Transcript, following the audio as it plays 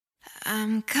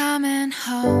I'm coming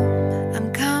home,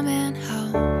 I'm coming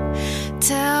home.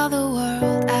 Tell the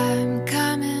world I'm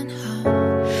coming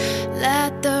home.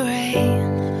 Let the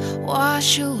rain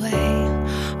wash away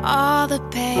all the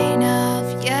pain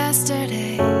of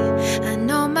yesterday. I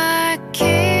know my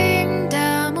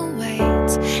kingdom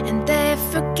awaits, and they've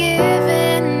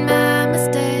forgiven my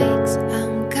mistakes.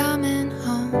 I'm coming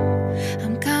home,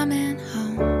 I'm coming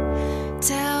home.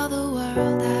 Tell the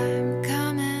world I'm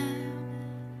coming.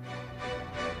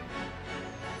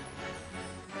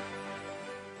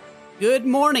 Good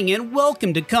morning and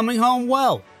welcome to Coming Home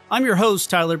Well. I'm your host,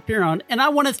 Tyler Piron, and I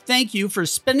want to thank you for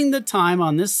spending the time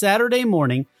on this Saturday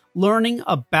morning learning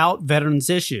about veterans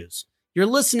issues. You're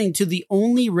listening to the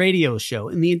only radio show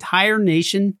in the entire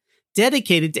nation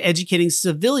dedicated to educating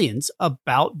civilians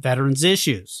about veterans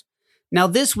issues. Now,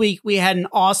 this week we had an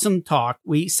awesome talk.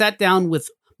 We sat down with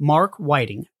Mark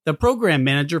Whiting, the program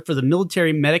manager for the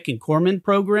Military Medic and Corpsman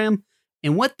program.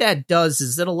 And what that does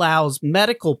is it allows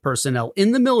medical personnel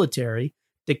in the military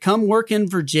to come work in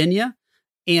Virginia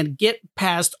and get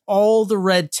past all the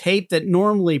red tape that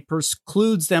normally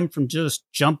precludes them from just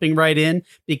jumping right in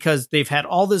because they've had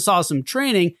all this awesome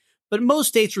training, but most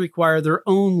states require their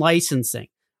own licensing.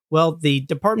 Well, the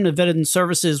Department of Veterans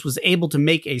Services was able to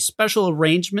make a special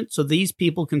arrangement so these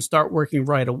people can start working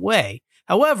right away.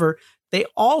 However, they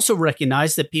also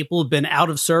recognize that people have been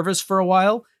out of service for a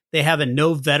while. They have a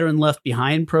No Veteran Left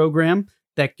Behind program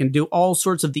that can do all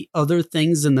sorts of the other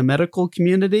things in the medical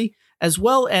community, as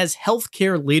well as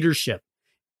healthcare leadership.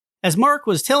 As Mark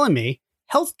was telling me,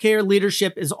 healthcare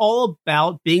leadership is all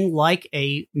about being like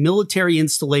a military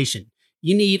installation.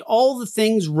 You need all the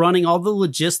things running, all the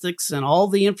logistics and all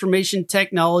the information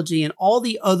technology and all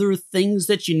the other things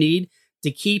that you need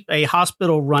to keep a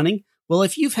hospital running. Well,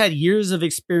 if you've had years of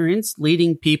experience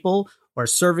leading people or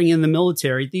serving in the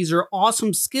military, these are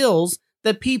awesome skills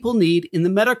that people need in the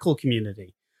medical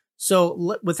community.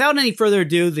 So without any further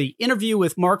ado, the interview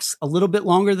with Mark's a little bit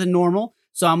longer than normal,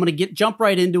 so I'm going to jump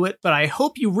right into it. But I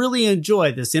hope you really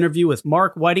enjoy this interview with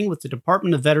Mark Whiting with the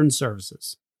Department of Veterans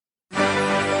Services.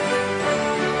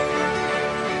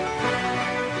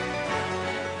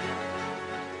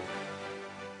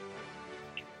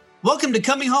 Welcome to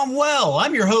Coming Home Well.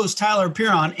 I'm your host, Tyler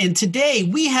Piron, and today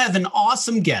we have an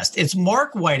awesome guest. It's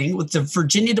Mark Whiting with the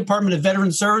Virginia Department of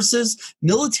Veterans Services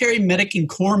Military Medic and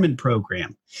Corpsman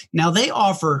program. Now, they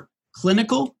offer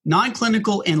clinical,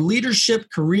 non-clinical, and leadership,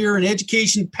 career, and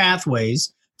education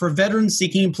pathways for veterans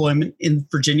seeking employment in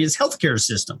Virginia's healthcare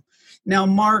system. Now,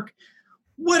 Mark,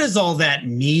 what does all that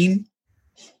mean?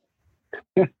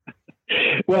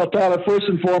 Well, Tyler, first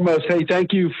and foremost, hey,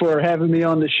 thank you for having me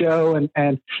on the show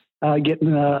and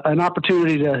getting an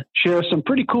opportunity to share some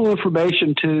pretty cool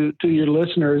information to your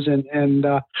listeners and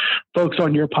folks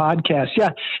on your podcast.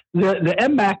 Yeah, the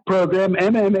MMAC program,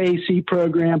 MMAC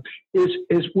program is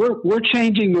we're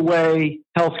changing the way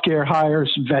healthcare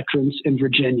hires veterans in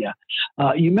Virginia.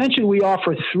 You mentioned we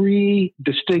offer three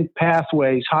distinct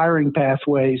pathways, hiring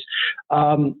pathways.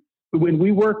 When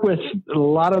we work with a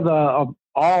lot of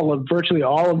virtually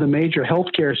all of the major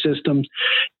healthcare systems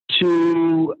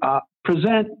to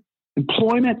present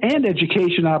employment and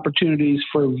education opportunities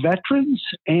for veterans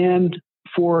and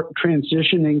for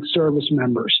transitioning service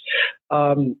members.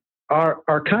 Our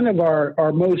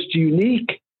most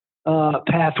unique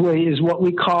pathway is what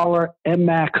we call our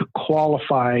MMAC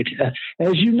qualified.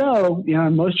 As you know,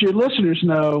 most of your listeners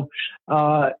know,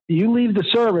 you leave the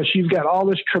service, you've got all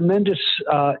this tremendous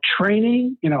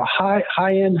training,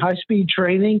 high-end, high-speed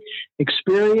training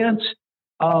experience.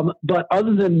 But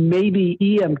other than maybe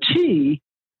EMT,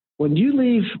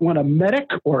 when a medic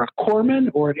or a corpsman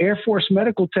or an Air Force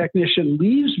medical technician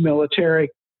leaves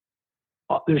military,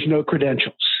 there's no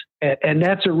credentials. And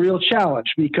that's a real challenge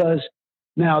because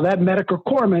now that medic or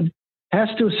corpsman has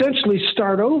to essentially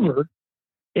start over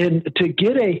to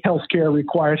get a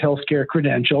required healthcare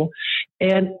credential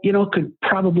and, could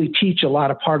probably teach a lot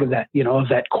of part of that, of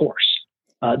that course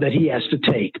that he has to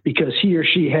take because he or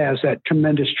she has that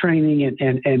tremendous training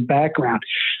and background.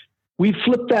 We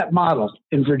flipped that model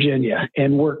in Virginia,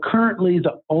 and we're currently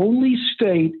the only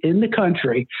state in the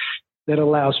country that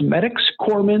allows medics,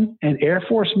 corpsmen, and Air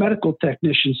Force medical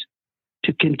technicians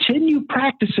to continue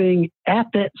practicing at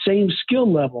that same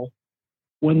skill level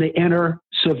when they enter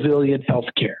civilian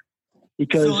healthcare.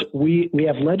 Because we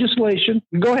have legislation.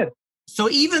 Go ahead.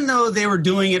 So even though they were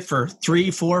doing it for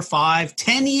 3, 4, 5,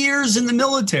 10 years in the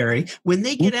military, when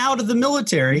they get out of the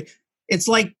military, it's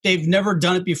like they've never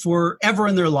done it before ever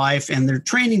in their life, and their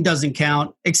training doesn't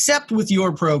count except with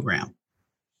your program.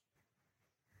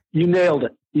 You nailed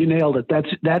it. You nailed it.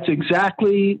 That's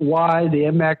exactly why the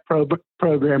MMAC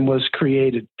program was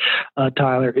created,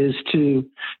 Tyler, is to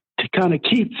kind of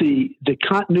keep the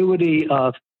continuity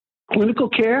of clinical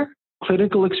care,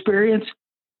 clinical experience,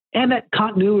 and that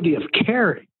continuity of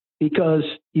caring, because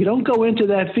you don't go into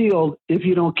that field if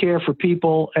you don't care for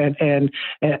people and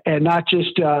not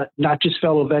just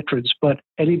fellow veterans, but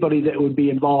anybody that would be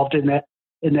involved in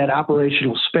that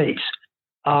operational space.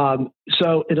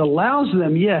 So it allows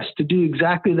them, yes, to do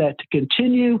exactly that, to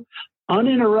continue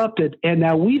uninterrupted. And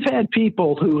now we've had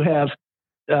people who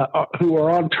are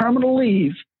on terminal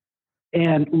leave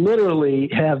and literally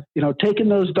have, taken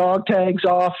those dog tags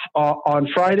off on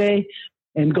Friday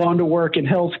and gone to work in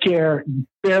healthcare,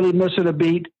 barely missing a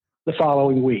beat the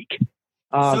following week.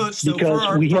 So for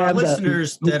our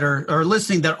listeners that are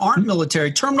listening that aren't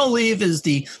military, terminal leave is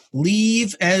the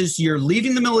leave as you're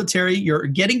leaving the military, you're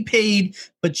getting paid,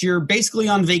 but you're basically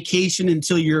on vacation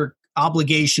until your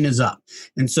obligation is up.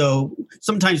 And so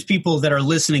sometimes people that are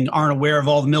listening aren't aware of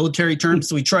all the military terms,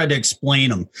 so we try to explain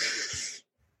them.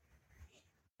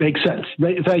 Makes sense.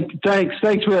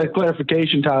 Thanks for that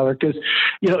clarification, Tyler, because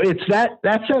that's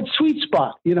that sweet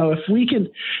spot. If we can,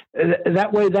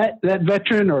 that way that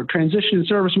veteran or transition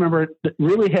service member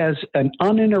really has an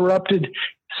uninterrupted,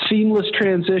 seamless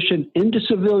transition into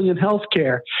civilian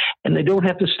healthcare, and they don't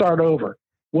have to start over.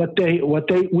 What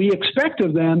we expect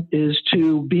of them is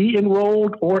to be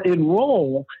enrolled or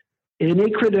enroll in a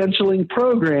credentialing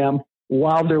program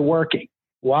while they're working,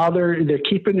 while they're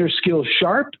keeping their skills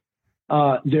sharp.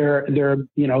 They're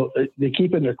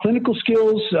keeping their clinical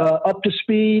skills up to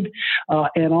speed,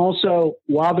 and also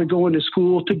while they're going to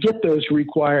school to get those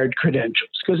required credentials,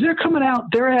 because they're coming out.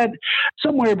 They're at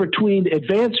somewhere between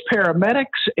advanced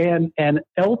paramedics and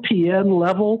LPN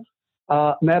level.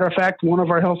 Matter of fact, one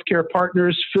of our healthcare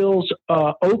partners fills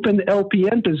open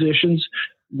LPN positions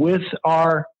with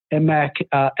our MMAC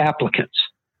applicants.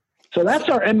 So that's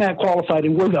our MMAC qualified,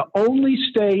 and we're the only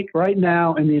state right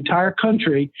now in the entire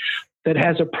country that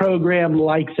has a program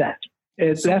like that.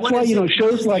 That's why,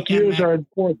 shows like yours are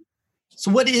important. So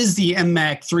what is the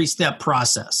MMAC 3-step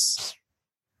process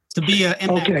to be a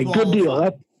MMAC Okay, good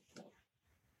deal.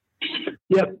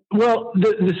 Yep. Well,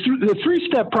 the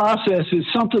 3-step process is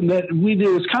something that we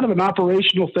do. It's kind of an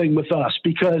operational thing with us,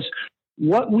 because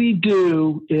what we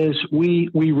do is we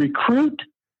recruit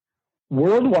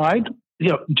worldwide.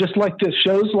 Just like this,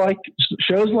 shows like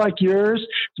yours.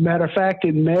 As a matter of fact,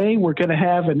 in May, we're going to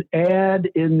have an ad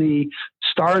in the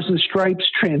Stars and Stripes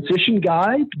Transition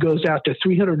Guide. It goes out to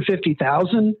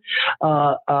 350,000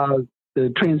 the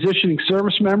transitioning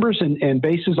service members and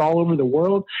bases all over the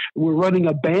world. We're running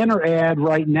a banner ad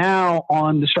right now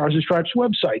on the Stars and Stripes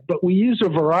website, but we use a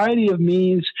variety of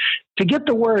means to get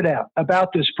the word out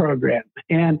about this program.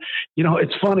 And,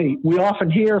 it's funny. We often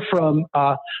hear from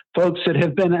folks that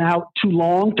have been out too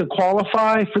long to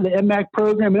qualify for the MMAC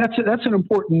program. And that's an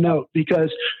important note,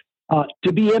 because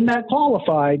to be MMAC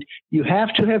qualified, you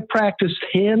have to have practiced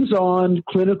hands-on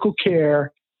clinical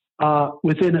care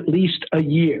within at least a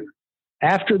year.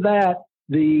 After that,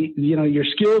 your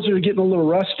skills are getting a little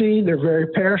rusty. They're very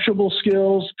perishable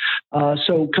skills.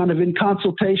 So kind of in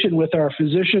consultation with our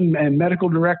physician and medical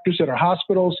directors at our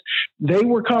hospitals, they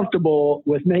were comfortable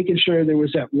with making sure there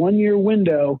was that 1-year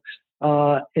window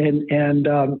that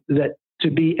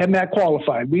to be MMAC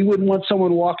qualified. We wouldn't want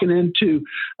someone walking into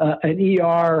an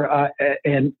ER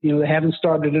and they haven't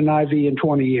started an IV in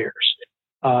 20 years.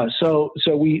 So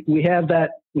we have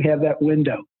that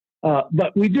window.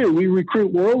 But we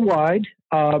recruit worldwide.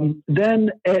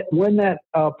 Then when that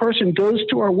person goes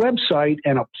to our website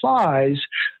and applies,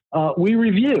 we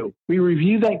review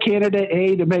that candidate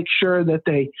A to make sure that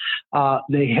they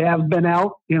have been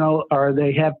out, or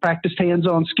they have practiced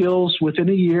hands-on skills within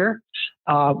a year.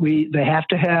 They have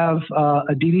to have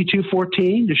a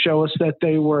DD-214 to show us that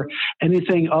they were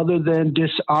anything other than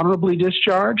dishonorably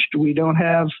discharged. We don't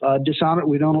have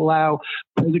we don't allow,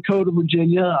 per the Code of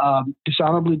Virginia,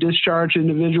 dishonorably discharged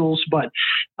individuals, but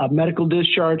medical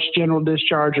discharge, general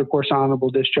discharge, of course, honorable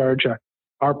discharge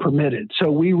are permitted. So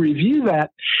we review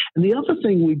that. And the other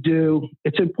thing we do,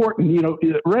 it's important,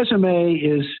 resume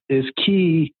is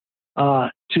key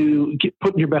to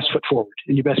putting your best foot forward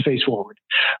and your best face forward.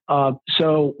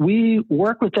 So we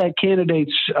work with that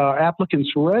candidate's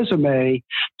applicant's resume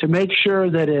to make sure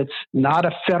that it's not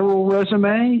a federal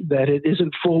resume, that it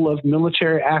isn't full of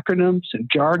military acronyms and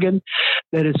jargon,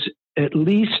 that it's at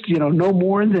least, no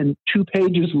more than 2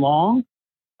 pages long.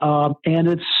 And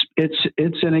it's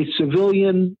in a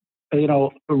civilian,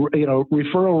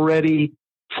 referral ready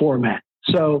format.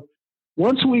 So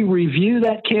once we review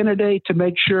that candidate to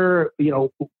make sure,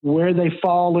 where they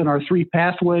fall in our 3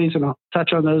 pathways, and I'll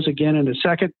touch on those again in a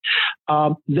second,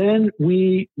 then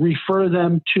we refer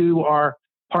them to our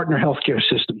partner healthcare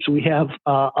systems. We have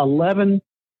 11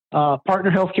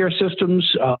 partner healthcare systems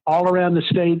all around the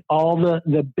state, all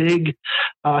the big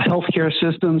healthcare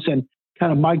systems. And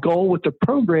kind of my goal with the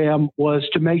program was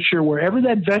to make sure wherever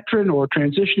that veteran or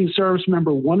transitioning service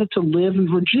member wanted to live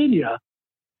in Virginia,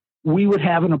 we would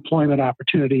have an employment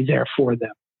opportunity there for them.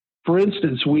 For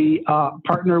instance, we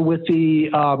partner with the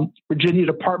Virginia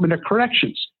Department of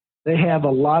Corrections. They have a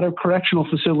lot of correctional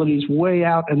facilities way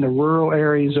out in the rural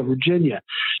areas of Virginia.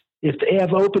 If they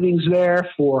have openings there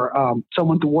for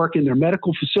someone to work in their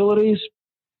medical facilities,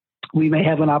 we may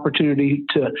have an opportunity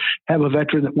to have a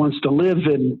veteran that wants to live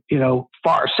in,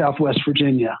 far Southwest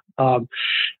Virginia or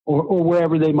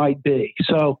wherever they might be.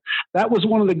 So that was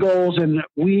one of the goals, and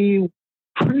we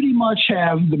pretty much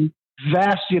have the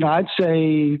vast, I'd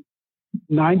say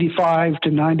 95 to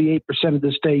 98% of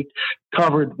the state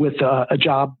covered with a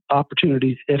job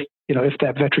opportunity if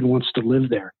that veteran wants to live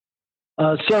there.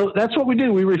 So that's what we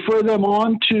do. We refer them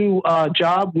on to a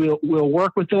job. We'll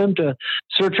work with them to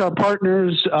search our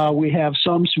partners. We have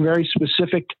some very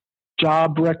specific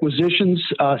job requisitions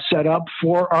set up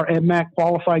for our MMAC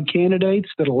qualified candidates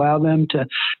that allow them to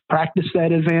practice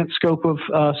that advanced scope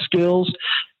of skills.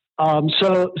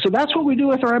 So that's what we do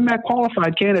with our MMAC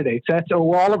qualified candidates. That's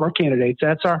all of our candidates.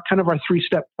 That's our kind of our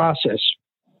 3-step process.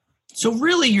 So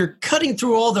really, you're cutting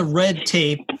through all the red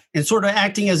tape and sort of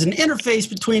acting as an interface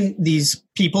between these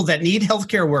people that need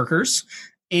healthcare workers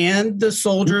and the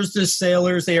soldiers, the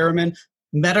sailors, the airmen,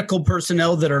 medical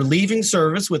personnel that are leaving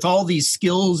service with all these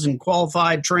skills and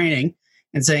qualified training,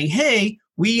 and saying, hey,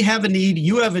 we have a need,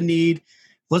 you have a need.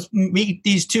 Let's meet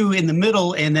these two in the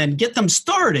middle and then get them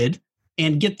started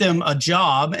and get them a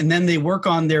job. And then they work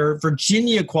on their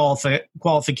Virginia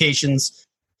qualifications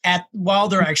while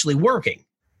they're actually working.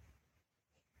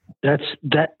 That's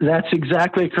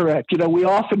exactly correct. We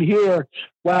often hear,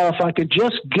 well, if I could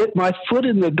just get my foot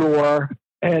in the door,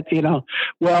 and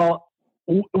well,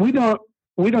 we don't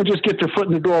just get their foot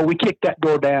in the door. We kick that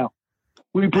door down.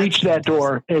 We breach that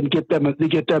door and get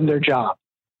them their job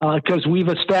because we've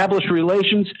established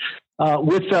relations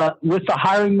with the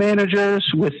hiring managers,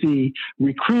 with the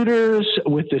recruiters,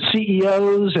 with the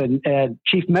CEOs and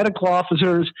chief medical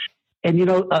officers. And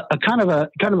a kind of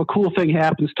a cool thing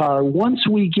happens, Tyler. Once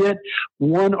we get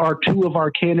 1 or 2 of our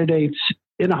candidates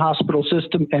in a hospital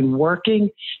system and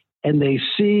working, and they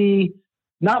see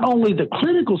not only the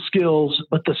clinical skills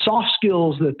but the soft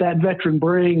skills that veteran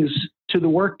brings to the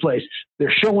workplace,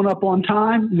 they're showing up on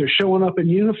time, they're showing up in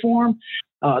uniform,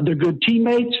 they're good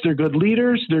teammates, they're good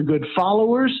leaders, they're good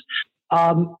followers.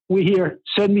 We hear,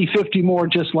 send me 50 more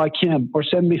just like him, or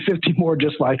send me 50 more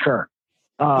just like her.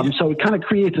 So it kind of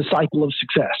creates a cycle of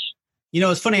success.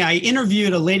 It's funny. I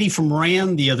interviewed a lady from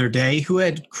RAND the other day who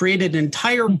had created an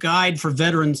entire guide for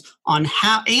veterans on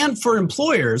how, and for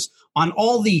employers, on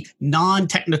all the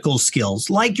non-technical skills,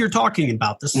 like you're talking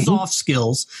about, the soft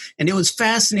skills. And it was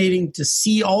fascinating to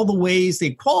see all the ways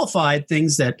they qualified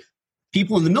things that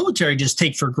people in the military just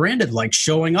take for granted, like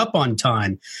showing up on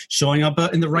time, showing up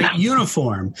in the right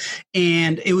uniform.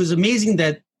 And it was amazing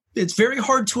that it's very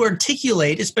hard to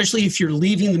articulate, especially if you're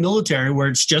leaving the military where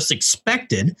it's just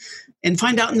expected, and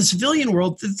find out in the civilian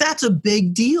world that that's a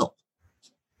big deal.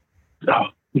 Oh,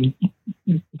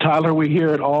 Tyler, we hear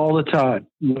it all the time.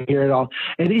 We hear it all.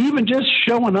 And even just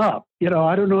showing up,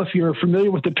 I don't know if you're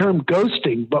familiar with the term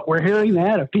ghosting, but we're hearing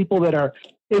that of people that are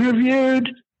interviewed,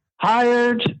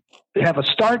 hired, they have a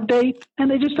start date,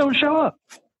 and they just don't show up.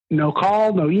 No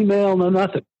call, no email, no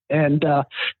nothing. And now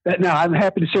I'm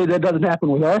happy to say that doesn't happen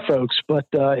with our folks, but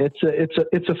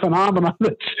it's a phenomenon.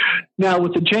 Now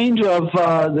with the change of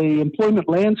the employment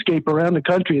landscape around the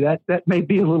country, that may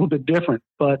be a little bit different.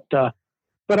 But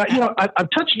I've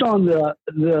touched on the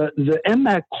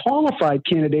MMAC qualified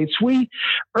candidates. We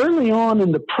early on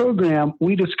in the program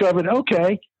we discovered,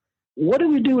 okay, what do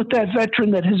we do with that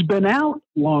veteran that has been out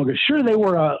longer? Sure, they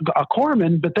were a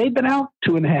corpsman, but they've been out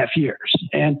 2.5 years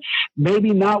and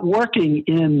maybe not working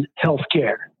in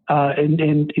healthcare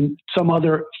in some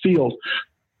other field.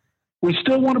 We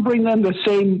still want to bring them the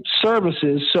same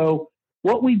services. So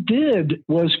what we did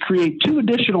was create 2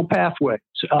 additional pathways.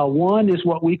 One is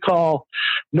what we call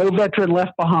No Veteran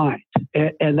Left Behind,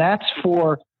 and that's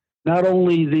for not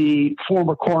only the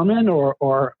former corpsman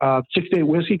or 6-8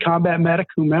 whiskey combat medic,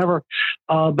 whomever,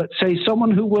 but say someone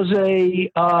who was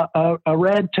a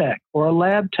rad tech or a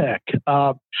lab tech,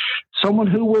 someone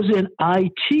who was in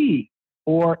IT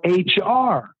or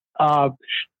HR,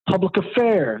 public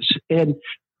affairs. And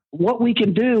what we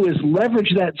can do is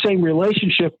leverage that same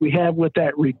relationship we have with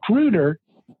that recruiter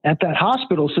at that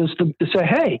hospital system to say,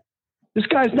 hey, this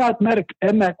guy's not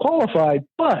MMAC qualified,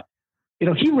 but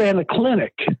he ran a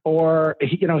clinic, or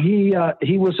he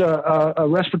was a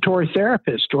respiratory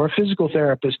therapist or a physical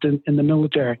therapist in the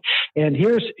military, and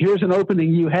here's an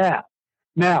opening you have.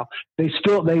 Now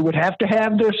they would have to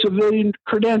have their civilian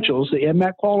credentials. The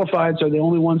MMAC qualifieds are the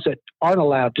only ones that are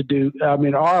allowed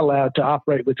to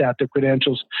operate without their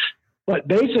credentials. But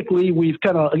basically, we've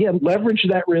kind of, again,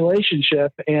 leveraged that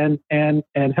relationship and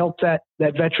helped that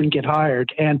veteran get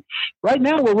hired. And right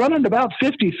now, we're running about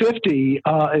 50-50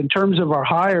 in terms of our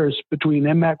hires between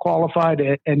MMAC qualified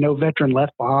and no veteran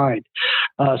left behind.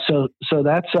 So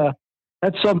that's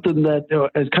something that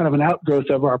is kind of an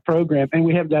outgrowth of our program. And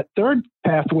we have that third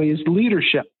pathway is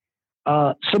leadership.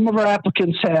 Some of our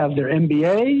applicants have their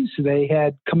MBAs. They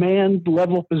had command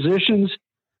level positions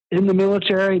in the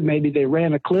military. Maybe they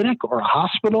ran a clinic or a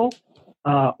hospital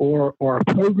or a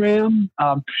program,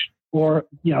 or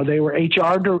they were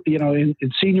HR, in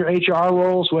senior HR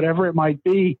roles, whatever it might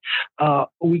be.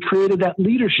 We created that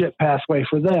leadership pathway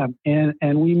for them,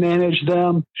 and we manage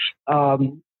them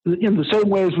in the same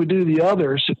way as we do the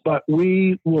others. But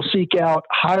we will seek out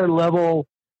higher level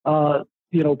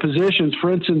positions.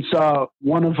 For instance,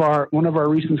 one of our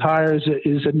recent hires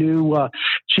is a new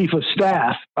chief of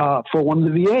staff for one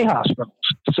of the VA hospitals.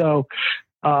 So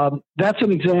that's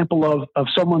an example of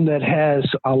someone that has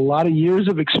a lot of years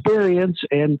of experience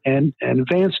and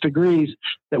advanced degrees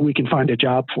that we can find a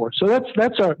job for. So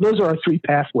those are our three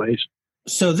pathways.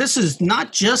 So this is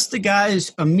not just the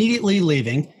guys immediately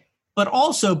leaving, but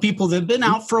also people that have been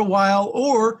out for a while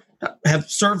or have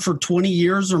served for 20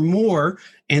 years or more,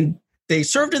 and they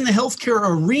served in the healthcare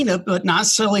arena, but not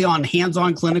necessarily on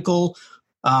hands-on clinical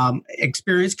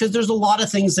experience, because there's a lot of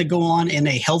things that go on in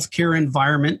a healthcare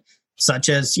environment, such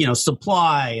as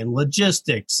supply and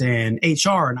logistics and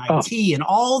HR and IT and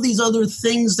all these other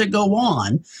things that go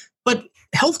on. But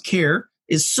healthcare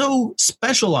is so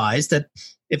specialized that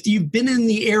if you've been in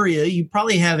the area, you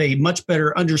probably have a much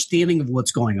better understanding of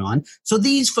what's going on. So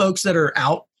these folks that are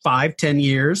out 5-10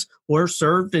 years or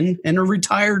served and are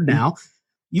retired now,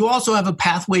 you also have a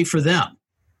pathway for them.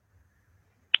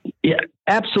 Yeah,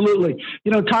 absolutely.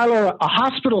 Tyler, a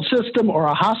hospital system or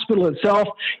a hospital itself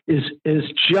is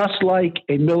just like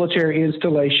a military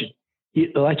installation.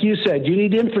 Like you said, you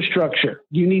need infrastructure,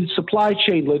 you need supply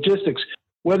chain logistics.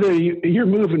 Whether you're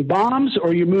moving bombs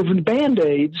or you're moving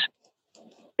Band-Aids,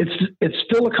 it's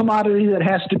still a commodity that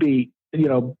has to be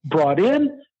brought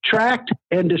in, tracked,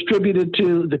 and distributed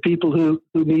to the people who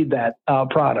need that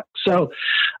product. So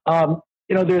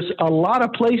there's a lot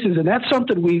of places, and that's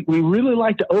something we really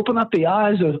like to open up the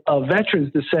eyes of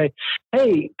veterans to say,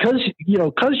 hey, because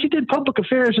you did public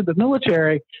affairs in the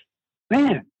military,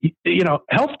 man,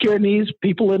 healthcare needs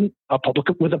people with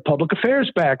a public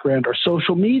affairs background or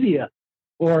social media,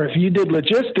 or if you did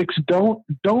logistics, don't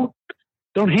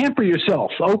hamper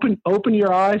yourself. Open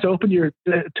your eyes, open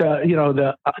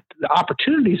the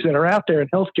opportunities that are out there in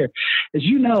healthcare. As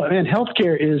you know, man,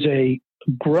 healthcare is a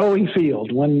growing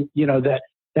field. When that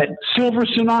silver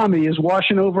tsunami is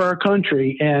washing over our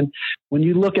country, and when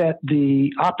you look at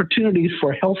the opportunities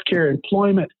for healthcare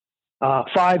employment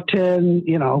 5, 10,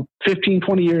 15,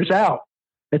 20 years out,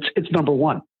 it's number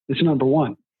one. It's number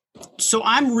one. So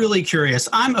I'm really curious.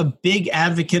 I'm a big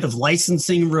advocate of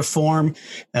licensing reform.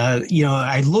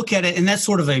 I look at it, and that's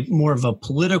sort of more of a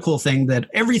political thing, that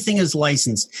everything is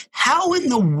licensed. How in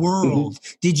the world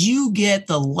did you get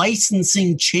the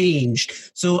licensing changed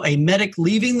so a medic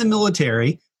leaving the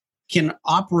military can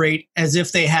operate as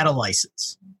if they had a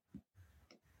license?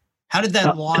 How did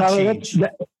that law change?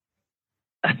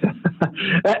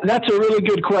 That's a really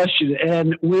good question,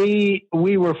 and we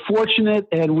were fortunate,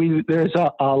 and there's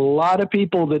a lot of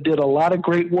people that did a lot of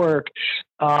great work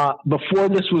before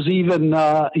this was even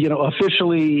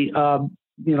officially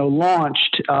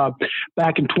launched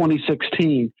back in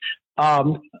 2016. A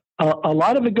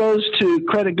lot of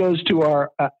credit goes to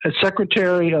our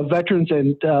Secretary of Veterans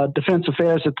and Defense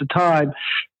Affairs at the time.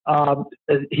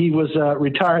 He was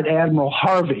retired Admiral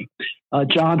Harvey,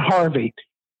 John Harvey.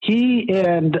 He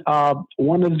and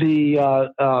one of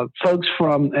the folks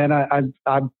from, and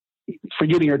I'm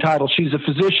forgetting her title, she's a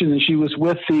physician, and she was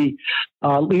with the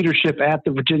leadership at the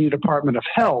Virginia Department of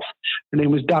Health. Her name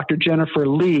was Dr. Jennifer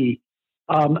Lee.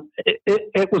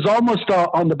 It was almost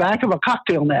on the back of a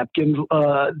cocktail napkin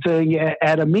thing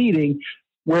at a meeting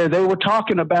where they were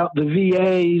talking about the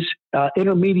VA's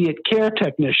intermediate care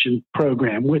technician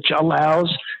program, which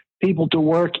allows people to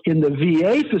work in the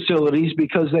VA facilities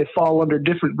because they fall under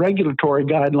different regulatory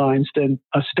guidelines than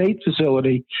a state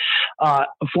facility.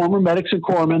 former medics and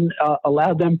corpsmen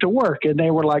allowed them to work. And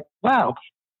they were like, wow,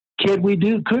 could we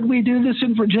do this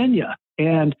in Virginia?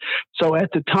 And so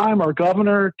at the time, our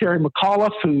governor, Terry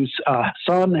McAuliffe, whose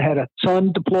son had a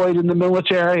son deployed in the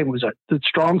military and was a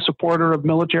strong supporter of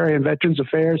military and veterans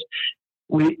affairs,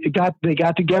 they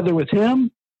got together with him,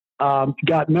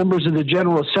 got members of the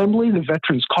General Assembly, the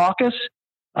Veterans Caucus.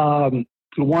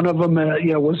 One of them,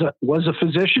 was a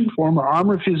physician, former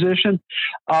armored physician.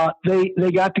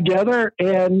 They got together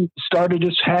and started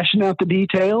just hashing out the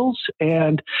details.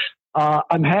 And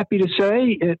I'm happy to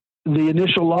say the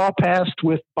initial law passed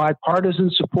with bipartisan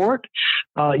support,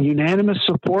 unanimous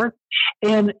support.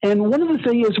 And one of the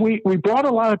things is we brought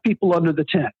a lot of people under the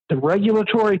tent, the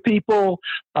regulatory people,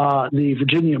 the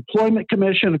Virginia Employment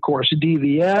Commission, of course,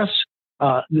 DVS,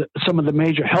 some of the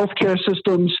major healthcare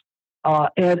systems,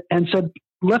 and said,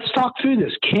 let's talk through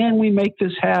this. Can we make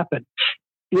this happen?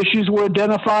 Issues were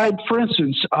identified, for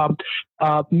instance,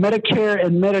 Medicare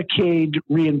and Medicaid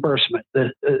reimbursement,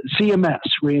 the CMS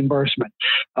reimbursement.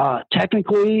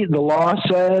 Technically, the law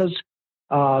says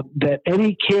that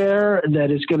any care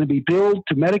that is going to be billed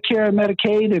to Medicare and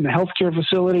Medicaid in a healthcare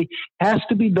facility has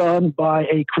to be done by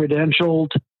a credentialed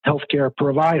healthcare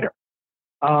provider.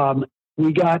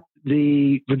 We got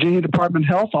the Virginia Department of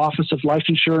Health Office of Life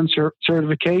Insurance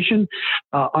Certification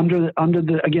under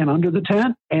the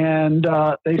tent, and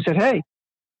they said, "Hey,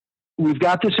 we've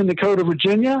got this in the Code of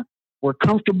Virginia. We're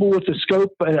comfortable with the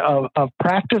scope of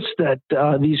practice that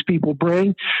these people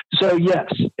bring. So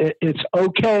yes, it's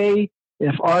okay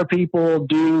if our people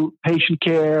do patient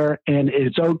care, and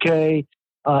it's okay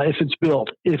if it's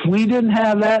billed. If we didn't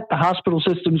have that, the hospital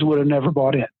systems would have never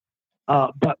bought in."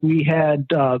 But we had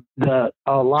a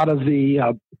lot of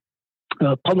the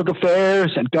public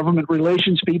affairs and government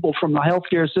relations people from the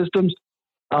healthcare systems.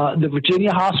 The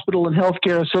Virginia Hospital and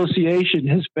Healthcare Association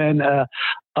has been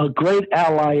a great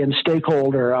ally and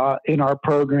stakeholder in our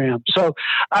program. So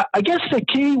I guess the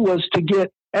key was to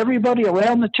get everybody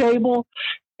around the table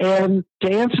and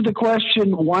to answer the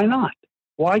question, why not?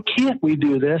 Why can't we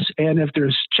do this? And if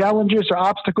there's challenges or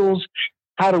obstacles,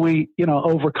 how do we,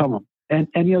 overcome them? And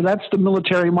that's the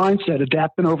military mindset: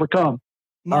 adapt and overcome.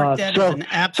 Mark, that is an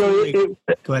absolutely.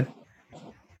 Go ahead.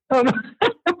 Oh, no,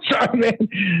 I'm sorry, man.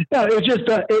 No, it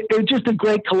was just a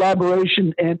great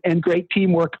collaboration and great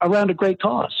teamwork around a great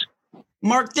cause.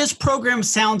 Mark, this program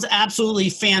sounds absolutely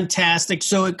fantastic.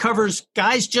 So it covers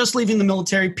guys just leaving the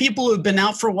military, people who have been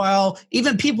out for a while,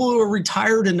 even people who are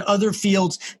retired in other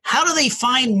fields. How do they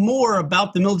find more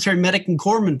about the Military Medic and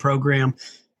Corpsman program?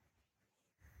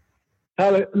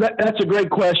 That's a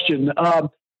great question.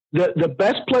 The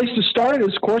best place to start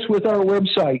is, of course, with our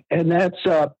website, and that's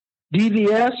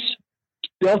DVS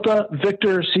Delta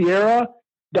Victor Sierra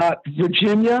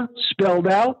 .Virginia spelled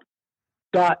out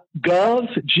 .gov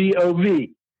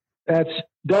 .gov. That's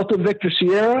Delta Victor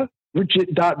Sierra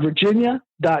 .Virginia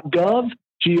 .gov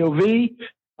 .gov.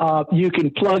 You can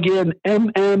plug in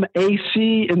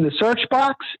MMAC in the search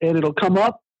box, and it'll come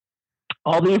up.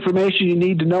 All the information you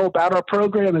need to know about our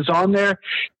program is on there,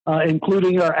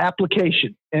 including our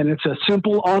application. And it's a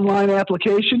simple online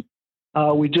application.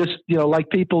 We just,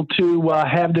 like people to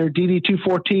have their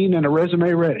DD-214 and a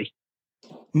resume ready.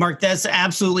 Mark, that's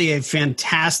absolutely a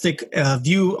fantastic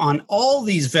view on all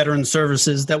these veteran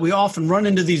services that we often run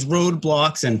into these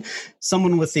roadblocks, and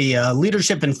someone with the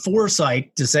leadership and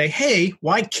foresight to say, hey,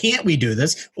 why can't we do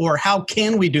this? Or how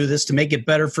can we do this to make it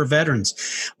better for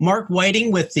veterans? Mark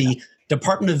Whiting with the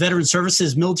Department of Veteran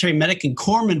Services Military Medic and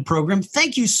Corpsman program.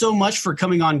 Thank you so much for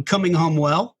coming on Coming Home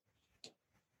Well.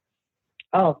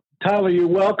 Oh, Tyler, you're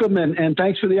welcome. And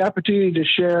thanks for the opportunity to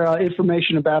share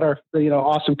information about our,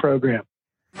 awesome program.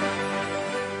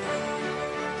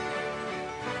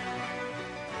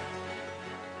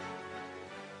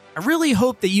 I really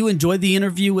hope that you enjoyed the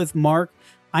interview with Mark.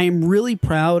 I am really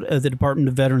proud of the Department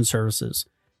of Veteran Services.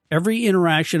 Every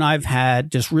interaction I've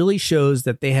had just really shows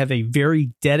that they have a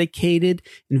very dedicated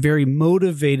and very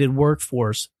motivated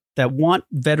workforce that want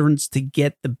veterans to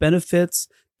get the benefits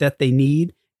that they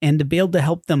need and to be able to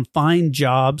help them find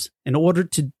jobs in order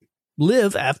to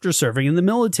live after serving in the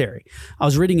military. I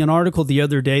was reading an article the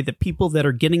other day that people that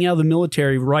are getting out of the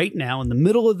military right now in the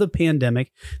middle of the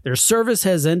pandemic, their service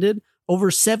has ended.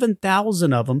 Over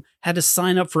 7,000 of them had to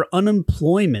sign up for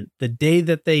unemployment the day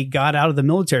that they got out of the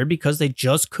military because they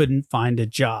just couldn't find a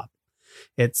job.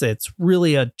 It's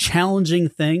really a challenging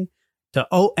thing to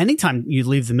anytime you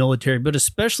leave the military, but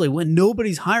especially when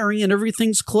nobody's hiring and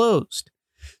everything's closed.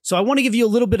 So I want to give you a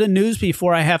little bit of news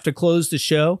before I have to close the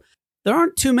show. There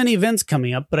aren't too many events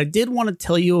coming up, but I did want to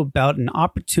tell you about an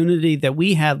opportunity that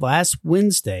we had last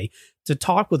Wednesday to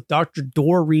talk with Dr.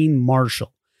 Doreen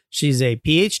Marshall. She's a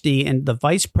PhD and the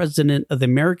vice president of the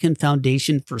American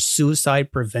Foundation for Suicide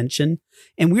Prevention.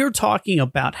 And we were talking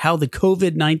about how the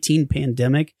COVID-19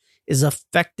 pandemic is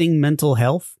affecting mental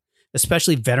health,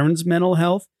 especially veterans' mental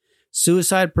health,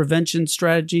 suicide prevention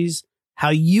strategies, how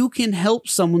you can help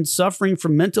someone suffering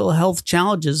from mental health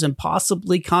challenges and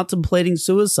possibly contemplating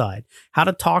suicide, how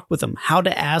to talk with them, how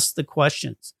to ask the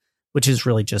questions, which is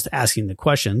really just asking the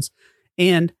questions,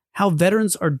 and how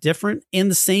veterans are different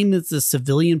and the same as the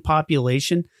civilian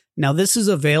population. Now, this is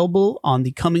available on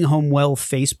the Coming Home Well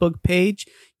Facebook page.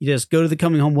 You just go to the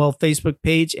Coming Home Well Facebook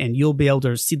page and you'll be able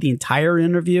to see the entire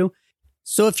interview.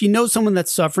 So if you know someone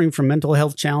that's suffering from mental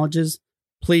health challenges,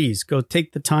 please go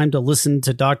take the time to listen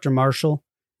to Dr. Marshall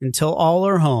until all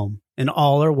are home and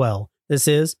all are well. This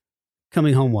is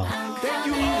Coming Home Well.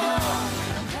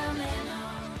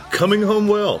 Coming Home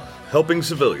Well, helping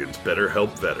civilians better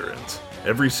help veterans.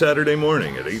 Every Saturday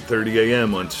morning at 8:30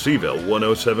 a.m. on Seaville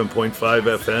 107.5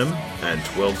 FM and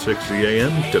 1260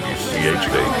 a.m.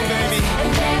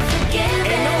 WCHV.